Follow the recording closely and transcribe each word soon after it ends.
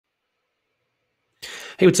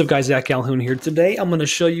Hey, what's up guys, Zach Calhoun here. Today I'm going to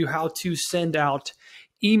show you how to send out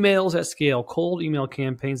emails at scale, cold email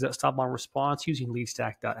campaigns that stop on response using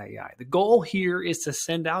leadstack.ai. The goal here is to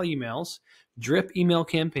send out emails, drip email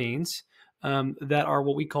campaigns that are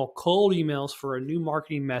what we call cold emails for a new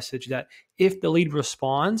marketing message that if the lead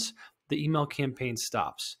responds, the email campaign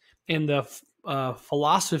stops. And the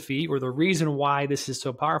philosophy or the reason why this is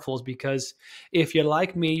so powerful is because if you're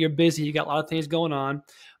like me, you're busy, you got a lot of things going on.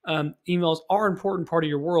 Emails are an important part of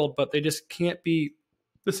your world, but they just can't be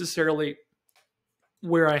necessarily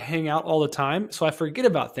where I hang out all the time. So I forget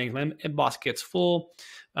about things. My inbox gets full.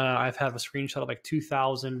 I've had a screenshot of like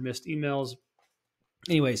 2,000 missed emails.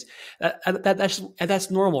 Anyways, that's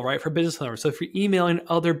normal, right, for business owners. So if you're emailing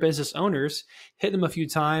other business owners, hit them a few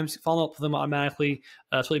times, follow up with them automatically.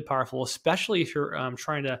 It's really powerful, especially if you're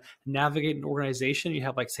trying to navigate an organization. You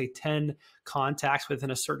have like, say, 10 contacts within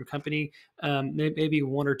a certain company. Maybe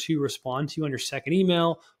one or two respond to you on your second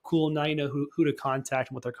email. Cool, now you know who to contact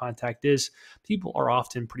and what their contact is. People are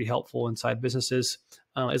often pretty helpful inside businesses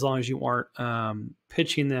as long as you aren't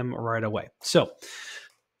pitching them right away. So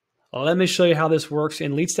let me show you how this works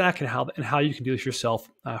in LeadStack and how you can do this yourself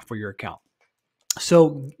for your account.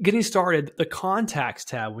 So getting started, the contacts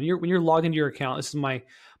tab, when you're logged into your account, this is my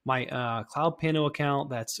CloudPano account.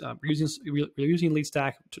 That's we're using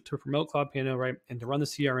LeadStack to promote CloudPano, right, and to run the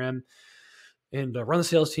CRM and run the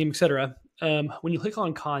sales team, etc. When you click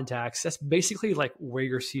on contacts, that's basically like where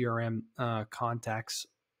your CRM contacts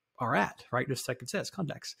are at, right? Just like it says,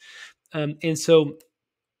 contacts, and so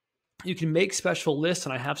you can make special lists,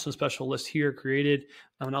 and I have some special lists here created,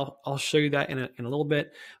 and I'll show you that in a little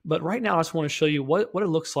bit. But right now, I just want to show you what it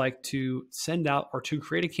looks like to send out or to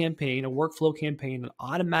create a campaign, a workflow campaign, an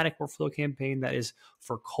automatic workflow campaign that is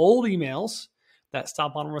for cold emails that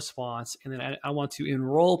stop on response, and then I want to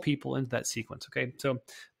enroll people into that sequence. Okay, so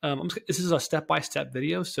this is a step-by-step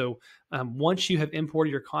video. So once you have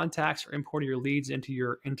imported your contacts or imported your leads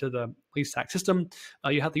into the LeadStack system,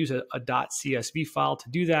 you have to use a .csv file to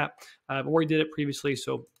do that. I've already did it previously.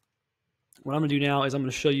 So what I'm going to do now is I'm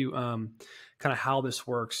going to show you kind of how this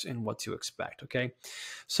works and what to expect. Okay,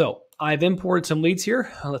 so I've imported some leads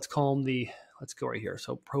here. Let's call them let's go right here.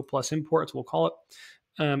 So Pro Plus imports, we'll call it.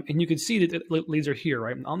 And you can see that the leads are here,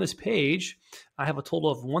 right? And on this page, I have a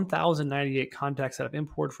total of 1,098 contacts that I've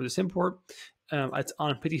imported for this import. It's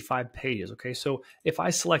on 55 pages, okay? So if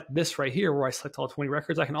I select this right here, where I select all 20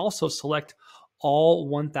 records, I can also select all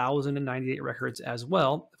 1,098 records as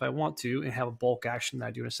well, if I want to, and have a bulk action that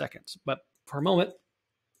I do in a second. But for a moment,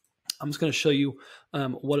 I'm just gonna show you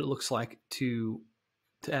what it looks like to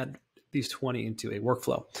add these 20 into a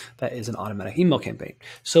workflow that is an automatic email campaign.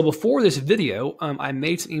 So before this video, I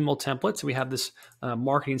made some email templates. We have this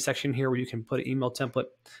marketing section here where you can put an email template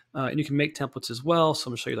and you can make templates as well. So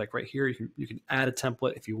I'm gonna show you like right here, you can add a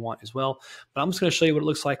template if you want as well. But I'm just gonna show you what it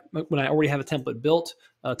looks like when I already have a template built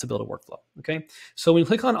to build a workflow, okay? So when you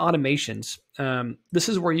click on automations, this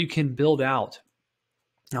is where you can build out.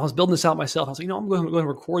 And I was building this out myself. I was like, I'm going to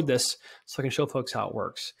record this so I can show folks how it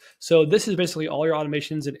works. So this is basically all your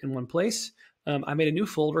automations in one place. I made a new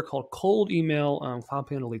folder called Cold Email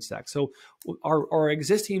CloudPano LeadStack. So our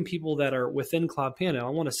existing people that are within CloudPano, I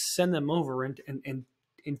want to send them over and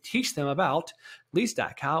teach them about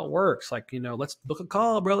LeadStack, how it works. Like, let's book a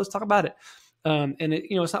call, bro. Let's talk about it. And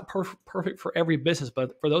it's not perfect for every business,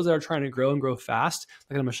 but for those that are trying to grow and grow fast,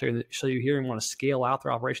 like I'm going to show you here and want to scale out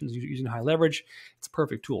their operations using high leverage, it's a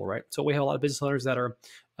perfect tool, right? So we have a lot of business owners that are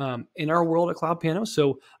in our world at CloudPano.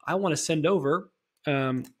 So I want to send over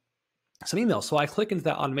some emails. So I click into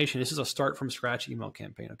that automation. This is a start from scratch email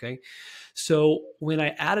campaign, okay? So when I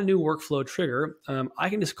add a new workflow trigger, I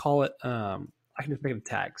can just call it, I can just make it a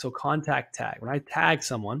tag. So contact tag. When I tag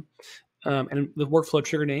someone, and the workflow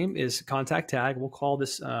trigger name is contact tag. We'll call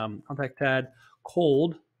this contact tag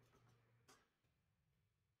cold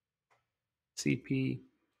CP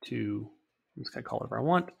to, I'm just going to call it whatever I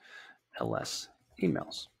want, LS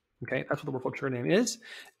emails. Okay, that's what the workflow trigger name is.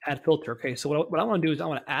 Add filter. Okay, so what I want to do is I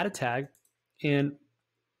want to add a tag, and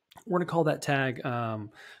we're going to call that tag, we're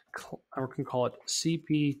going to call it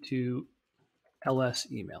CP to LS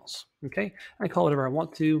emails. Okay, I call it whatever I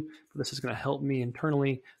want to, but this is going to help me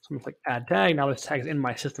internally. So I'm going to click add tag. Now this tag is in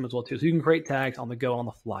my system as well too. So you can create tags on the go, on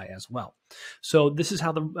the fly as well. So this is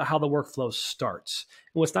how the workflow starts.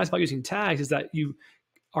 And what's nice about using tags is that you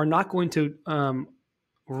are not going to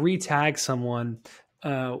re-tag someone.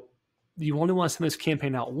 You only want to send this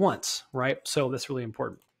campaign out once, right? So that's really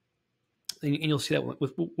important. and you'll see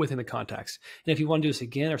that within the contacts. And if you want to do this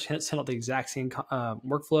again or send out the exact same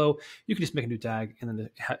workflow, you can just make a new tag and then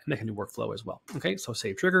make a new workflow as well. Okay, so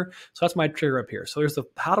save trigger. So that's my trigger up here. So there's the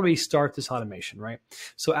how do we start this automation, right?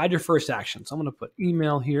 So add your first action. So I'm going to put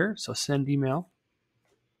email here. So send email.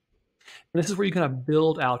 And this is where you kind of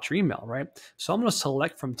build out your email, right? So I'm going to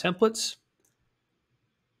select from templates.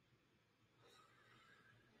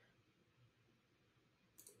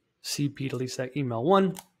 CP delete that email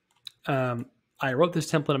 1. I wrote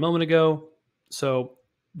this template a moment ago, so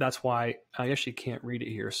that's why I actually can't read it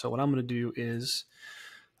here. So what I'm going to do is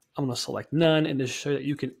I'm going to select none and just show that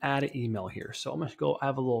you can add an email here. So I'm going to go, I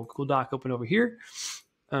have a little Google Doc open over here.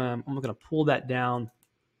 I'm going to pull that down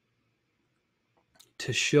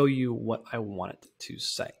to show you what I want it to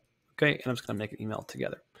say. Okay, and I'm just going to make an email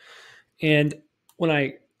together. And when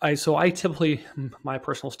I typically, my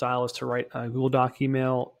personal style is to write a Google Doc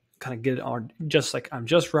email, kind of get it on just like I'm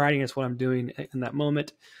just writing. It's what I'm doing in that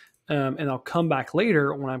moment. And I'll come back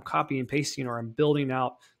later when I'm copying and pasting or I'm building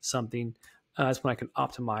out something. That's when I can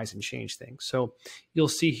optimize and change things. So you'll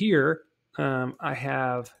see here, I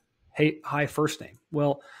have, hey, hi, first name.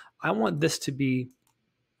 Well, I want this to be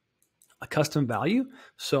a custom value.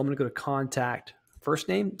 So I'm going to go to contact first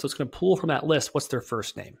name. So it's going to pull from that list, what's their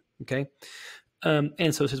first name. Okay.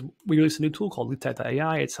 And so it says we released a new tool called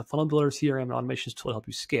realestate.ai. It's a funnel builder, CRM, and automations tool to help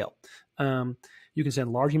you scale. You can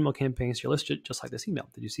send large email campaigns to your list just like this email.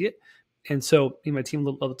 Did you see it? And so me and my team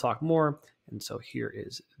would love to talk more. And so here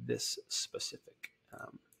is this specific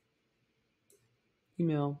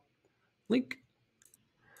email link.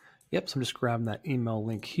 Yep. So I'm just grabbing that email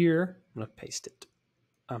link here. I'm going to paste it.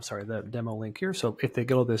 I'm sorry, the demo link here. So if they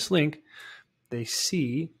go to this link, they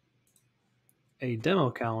see a demo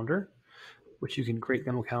calendar, which you can create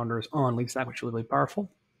demo calendars on LeadStack, which is really, really powerful.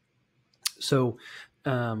 So,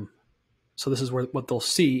 so this is what they'll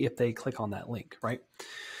see if they click on that link, right?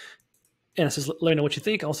 And it says, let me know what you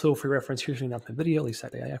think. Also, for reference, here's an announcement video,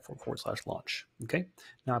 realestate.ai/launch. Okay.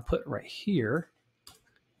 Now I put right here,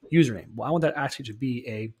 username. Well, I want that actually to be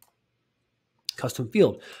a custom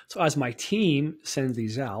field. So as my team sends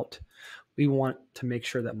these out, we want to make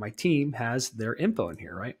sure that my team has their info in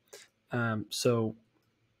here, right? So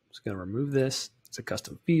I'm just going to remove this. It's a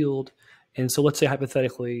custom field. And so let's say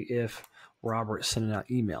hypothetically, if Robert is sending out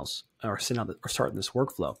emails or starting this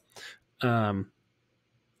workflow,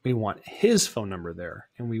 we want his phone number there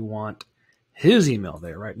and we want his email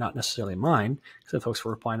there, right? Not necessarily mine, because the folks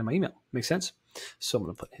were replying to my email. Make sense? So I'm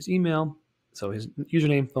going to put his email. So his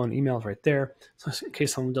username, phone, email is right there. So in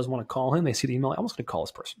case someone does want to call him, they see the email, I'm just going to call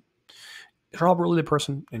this person. It's Robert, really the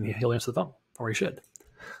person, and he'll answer the phone, or he should.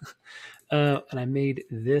 And I made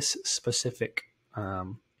this specific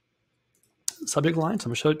subject line. So I'm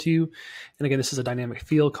going to show it to you. And again, this is a dynamic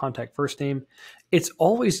field, contact first name. It's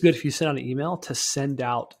always good if you send out an email to send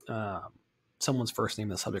out someone's first name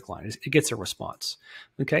in the subject line. It gets a response.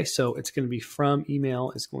 Okay, so it's going to be from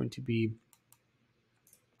email. It's going to be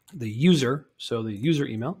the user. So the user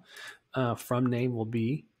email from name will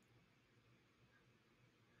be,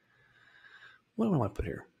 what do I want to put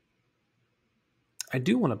here? I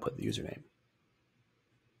do want to put the username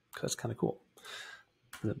because that's kind of cool.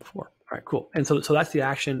 Than before. All right, cool. And so that's the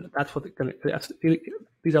action. That's what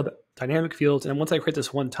these are the dynamic fields. And once I create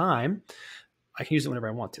this one time, I can use it whenever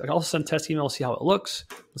I want to. I can also send a test email, see how it looks.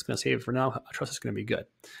 I'm just going to save it for now. I trust it's going to be good.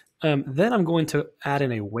 Then I'm going to add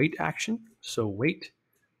in a wait action. So wait,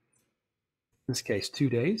 in this case, 2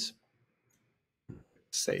 days.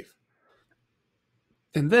 Save.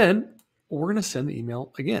 And then we're going to send the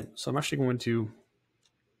email again. So I'm actually going to,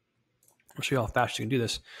 I'll show you how fast you can do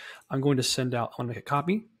this. I'm going to send out, I'm going to make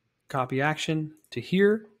a copy action to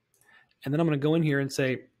here. And then I'm going to go in here and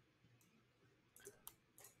say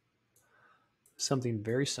something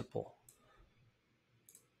very simple.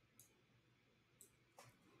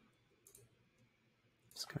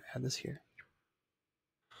 Just going to add this here.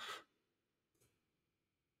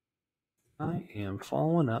 I am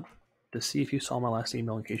following up to see if you saw my last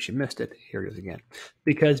email in case you missed it. Here it is again.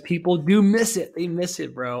 Because people do miss it. They miss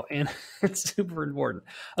it, bro. And it's super important.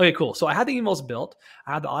 Okay, cool. So I had the emails built.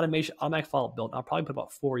 I had the automatic follow-up built. I'll probably put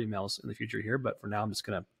about 4 emails in the future here, but for now I'm just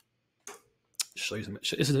going to show you some.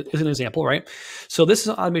 This is an example, right? So this is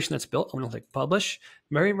an automation that's built. I'm going to click publish.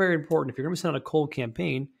 Very, very important. If you're going to send out a cold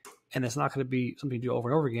campaign, and it's not going to be something you do over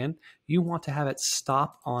and over again, you want to have it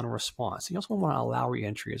stop on response. You also want to allow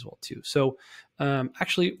reentry as well too. So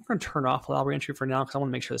actually, we're going to turn off allow reentry for now because I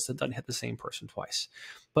want to make sure this doesn't hit the same person twice.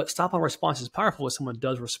 But stop on response is powerful if someone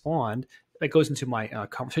does respond. That goes into my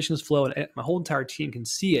conversations flow, and my whole entire team can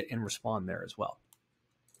see it and respond there as well.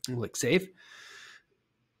 And click save.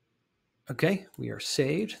 Okay, we are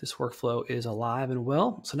saved. This workflow is alive and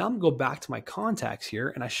well. So now I'm gonna go back to my contacts here.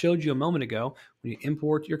 And I showed you a moment ago, when you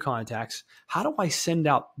import your contacts, how do I send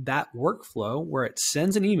out that workflow where it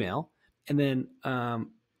sends an email and then and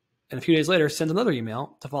a few days later sends another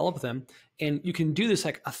email to follow up with them. And you can do this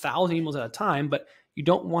like 1,000 emails at a time, but you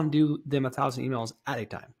don't want to do them 1,000 emails at a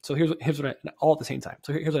time. So here's what all at the same time.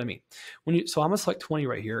 So here's what I mean. So I'm gonna select 20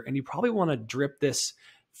 right here, and you probably want to drip this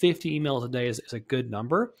 50 emails a day is a good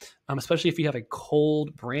number, especially if you have a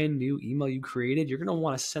cold, brand new email you created. You're going to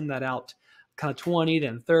want to send that out kind of 20,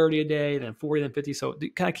 then 30 a day, then 40, then 50. So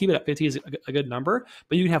kind of keep it at 50 is a good number.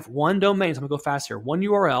 But you can have one domain. So I'm going to go faster. One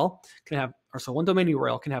URL can have, or so one domain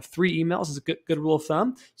URL can have 3 emails is a good rule of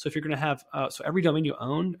thumb. So if you're going to have, so every domain you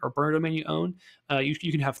own or burner domain you own, you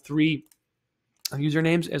can have 3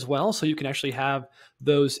 usernames as well, so you can actually have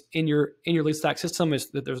those in your lead stack system. Is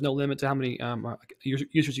that there's no limit to how many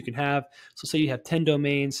users you can have. So say you have 10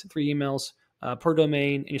 domains, 3 emails per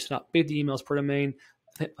domain, and you send out 50 emails per domain.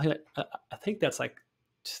 I think that's like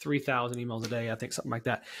 3,000 emails a day. I think something like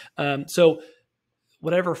that. So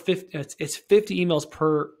whatever, it's 50 emails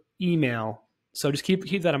per email. So just keep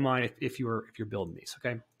that in mind if you're building these.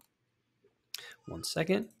 Okay. One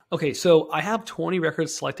second. Okay, so I have 20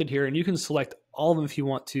 records selected here, and you can select all of them if you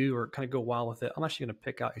want to, or kind of go wild with it. I'm actually going to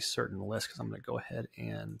pick out a certain list because I'm going to go ahead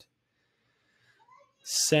and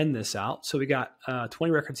send this out. So we got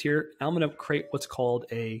 20 records here. Now I'm going to create what's called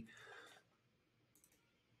a.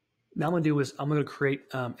 Now I'm going to do is I'm going to create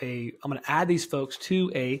I'm going to add these folks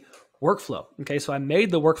to a workflow. Okay, so I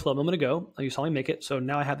made the workflow a moment ago. You saw me make it. So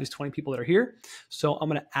now I have these 20 people that are here. So I'm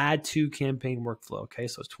going to add to campaign workflow. Okay,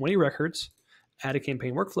 so it's 20 records. Add a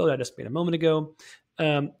campaign workflow that I just made a moment ago.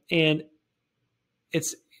 And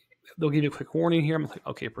they'll give you a quick warning here. I'm going to click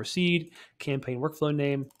OK, proceed. Campaign workflow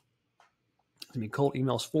name. It's going to be cold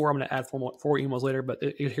emails 4. I'm going to add 4 emails later, but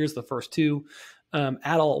here's the first 2.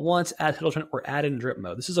 Add all at once, add title trend, or add in drip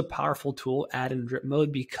mode. This is a powerful tool, add in drip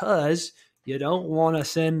mode, because you don't want to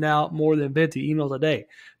send out more than 50 emails a day.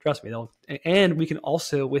 Trust me. And we can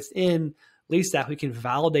also, within lead stack, we can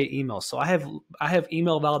validate emails. So I have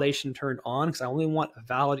email validation turned on because I only want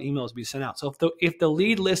valid emails to be sent out. So if the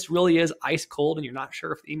lead list really is ice cold and you're not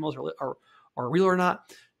sure if the emails are real or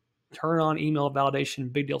not, turn on email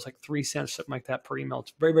validation. Big deal. It's like 3 cents, something like that per email.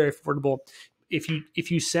 It's very, very affordable.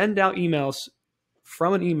 If you send out emails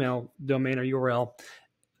from an email domain or URL,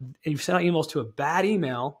 and you send out emails to a bad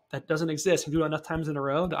email that doesn't exist, you do it enough times in a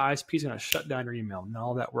row, the ISP is going to shut down your email, and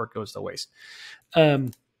all that work goes to waste.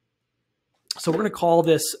 So we're going to call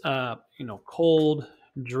this, cold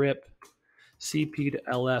drip CP to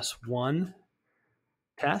LS1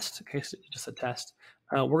 test. Okay, so just a test.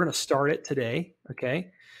 We're going to start it today.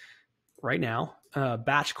 Okay, right now,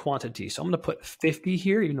 batch quantity. So I'm going to put 50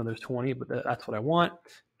 here, even though there's 20, but that's what I want.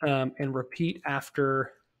 And repeat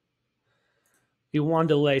after. You want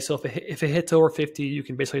to delay. So if it hits over 50, you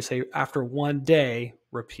can basically say after 1 day,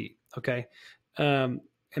 repeat. Okay.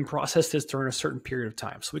 And process this during a certain period of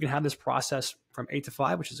time. So we can have this process from 8 to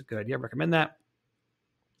 5, which is a good idea. I recommend that.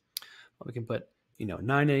 We can put,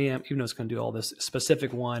 9 a.m., even though it's going to do all this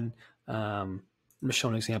specific one. I'm just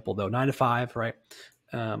showing an example though, 9 to 5, right?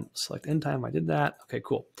 Select end time. I did that. Okay,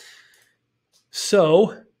 cool.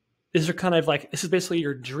 So these are kind of like, this is basically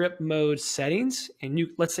your drip mode settings. And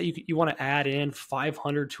let's say you want to add in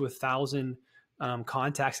 500 to 1,000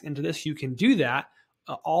 contacts into this. You can do that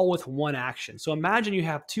all with one action. So imagine you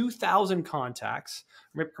have 2,000 contacts,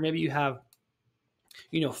 or maybe you have,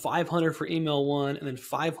 500 for email 1 and then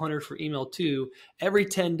 500 for email 2. Every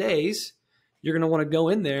 10 days, you're going to want to go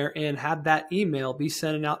in there and have that email be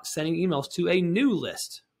sending emails to a new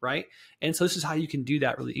list, right? And so this is how you can do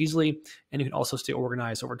that really easily. And you can also stay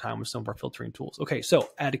organized over time with some of our filtering tools. Okay, so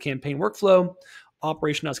add a campaign workflow,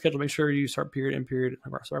 operation schedule. Make sure you start period, end period.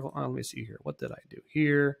 Let me see here. What did I do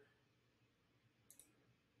here?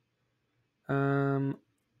 1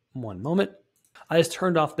 moment. I just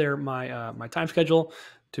turned off there my time schedule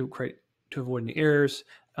to avoid any errors.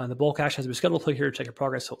 The bulk action has to be scheduled. Click here to check your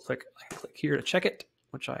progress. So I can click here to check it,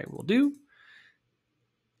 which I will do.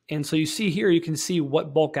 And so you see here, you can see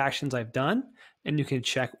what bulk actions I've done, and you can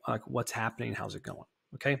check what's happening, how's it going.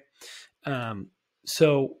 Okay.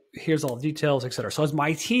 So here's all the details, et cetera. So as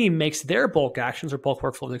my team makes their bulk actions or bulk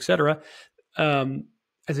workflows, et cetera,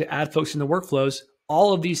 as they add folks in the workflows,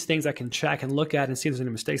 all of these things I can check and look at and see if there's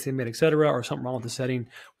any mistakes they made, et cetera, or something wrong with the setting.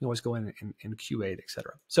 We always go in and QA it, et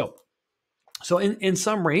cetera. So in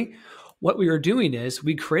summary, what we are doing is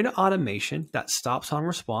we create an automation that stops on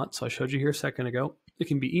response. So I showed you here a second ago. It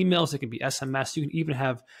can be emails, it can be SMS. You can even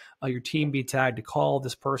have your team be tagged to call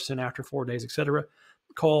this person after 4 days, et cetera.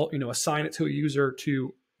 Assign it to a user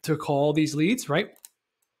to to call these leads, right?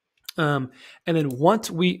 And then once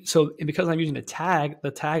and because I'm using the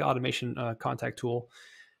tag automation contact tool,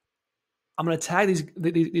 I'm going to tag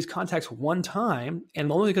these contacts one time, and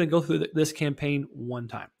I'm only going to go through this campaign one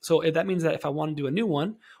time. So that means that if I want to do a new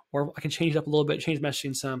one, or I can change it up a little bit, change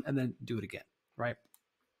messaging some, and then do it again, right?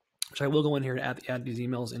 Which I will go in here and add these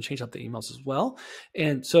emails and change up the emails as well.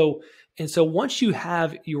 And so once you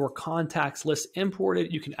have your contacts list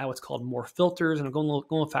imported, you can add what's called more filters. And I'm going a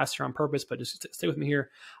little faster on purpose, but just stay with me here.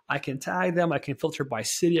 I can tag them. I can filter by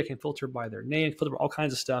city. I can filter by their name, filter by all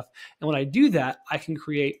kinds of stuff. And when I do that, I can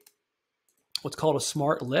create what's called a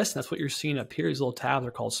smart list. That's what you're seeing up here. These little tabs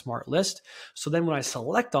are called smart list. So then when I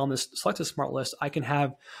select a smart list, I can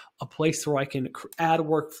have a place where I can add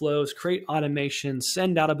workflows, create automation,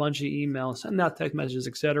 send out a bunch of emails, send out text messages,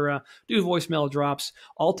 etc., do voicemail drops,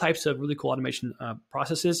 all types of really cool automation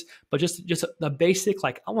processes. But just the basic,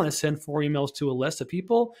 like I want to send 4 emails to a list of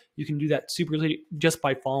people, you can do that super easily just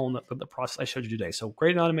by following the process I showed you today. So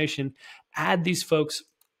create an automation, add these folks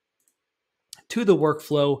to the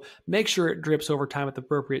workflow, make sure it drips over time at the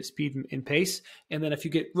appropriate speed and pace. And then if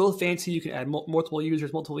you get real fancy, you can add multiple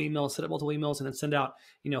users, multiple emails, set up multiple emails, and then send out,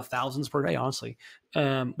 thousands per day, honestly,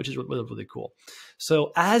 which is really, really cool.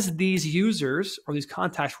 So as these users or these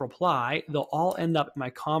contacts reply, they'll all end up in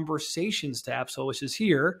my conversations tab. So which is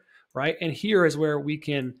here, right? And here is where we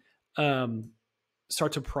can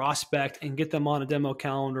start to prospect and get them on a demo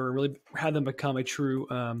calendar and really have them become a true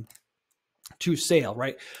sale,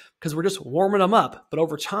 right? Because we're just warming them up. But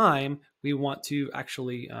over time, we want to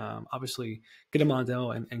actually, obviously, get them on a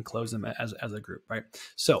demo and close them as a group, right?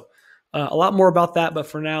 So a lot more about that. But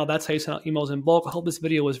for now, that's how you send out emails in bulk. I hope this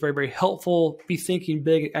video was very, very helpful. Be thinking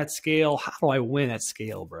big at scale. How do I win at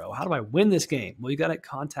scale, bro? How do I win this game? Well, you got to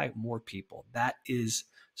contact more people. That is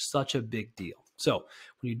such a big deal. So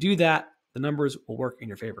when you do that, the numbers will work in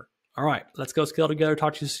your favor. All right, let's go scale together.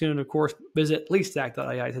 Talk to you soon. Of course, visit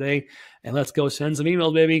leadstack.ai today, and let's go send some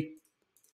emails, baby.